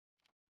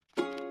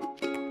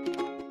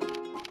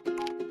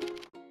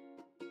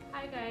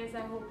guys,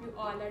 I hope you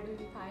all are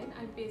doing fine.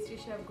 I'm pastry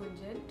chef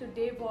Gunjan.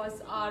 Today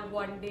was our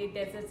one-day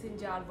desserts in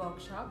jar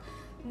workshop.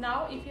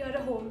 Now if you're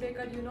a home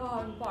baker, you know how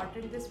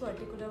important this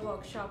particular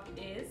workshop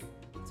is.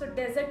 So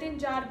dessert in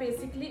jar,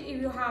 basically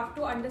you have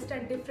to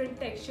understand different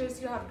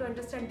textures, you have to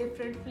understand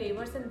different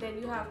flavors, and then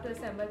you have to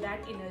assemble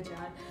that in a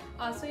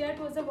jar. So yeah, it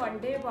was a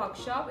one-day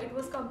workshop. It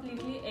was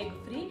completely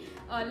egg-free.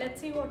 Let's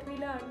see what we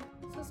learned.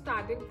 So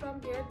starting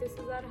from here, this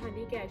is our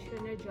honey cashew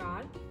in a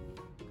jar.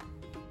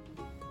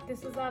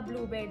 This is our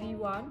blueberry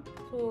one.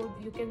 So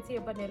you can see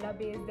a vanilla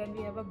base, then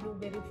we have a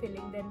blueberry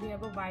filling, then we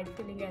have a white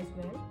filling as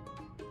well.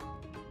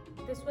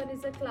 This one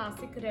is a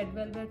classic red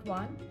velvet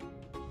one.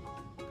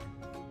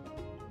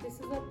 This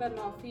is a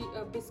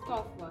BANOFFEE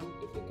BISCOFF one.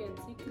 If you can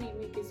see,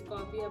 creamy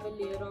BISCOFF. We have a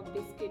layer of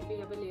biscuit, we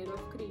have a layer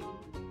of cream.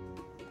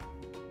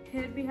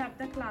 Here we have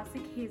the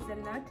classic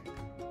hazelnut.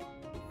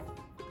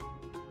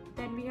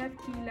 Then we have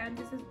key lime.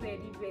 This is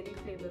very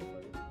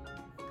flavorful.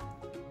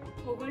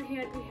 Over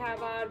here we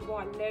have our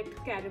walnut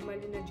caramel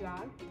in a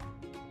jar.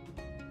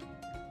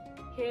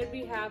 Here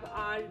we have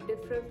our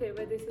different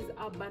flavor. This is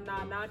a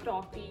banana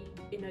toffee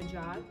in a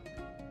jar.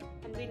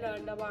 And we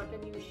learned about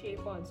a new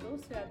shape also.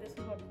 So yeah, this is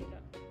what we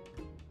learned.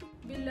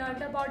 We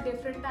learned about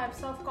different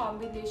types of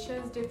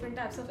combinations, different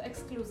types of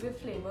exclusive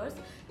flavors.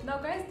 Now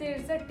guys, there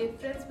is a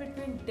difference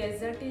between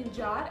dessert in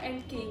jar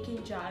and cake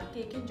in jar.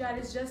 Cake in jar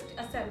is just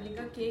assembling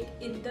a cake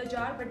in the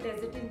jar, but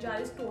dessert in jar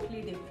is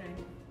totally different.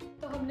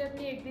 तो हमने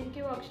अपनी एक दिन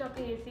की workshop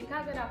में ये सीखा.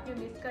 अगर आपने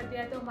मिस कर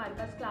दिया तो हमारे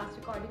पास क्लास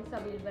रिकॉर्डिंग्स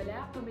अवेलेबल है,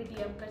 आप हमें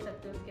DM कर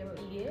सकते हो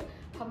उसके लिए.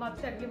 हम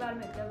आपसे अगली बार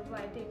मिलते हैं.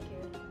 Bye, take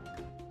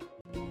care.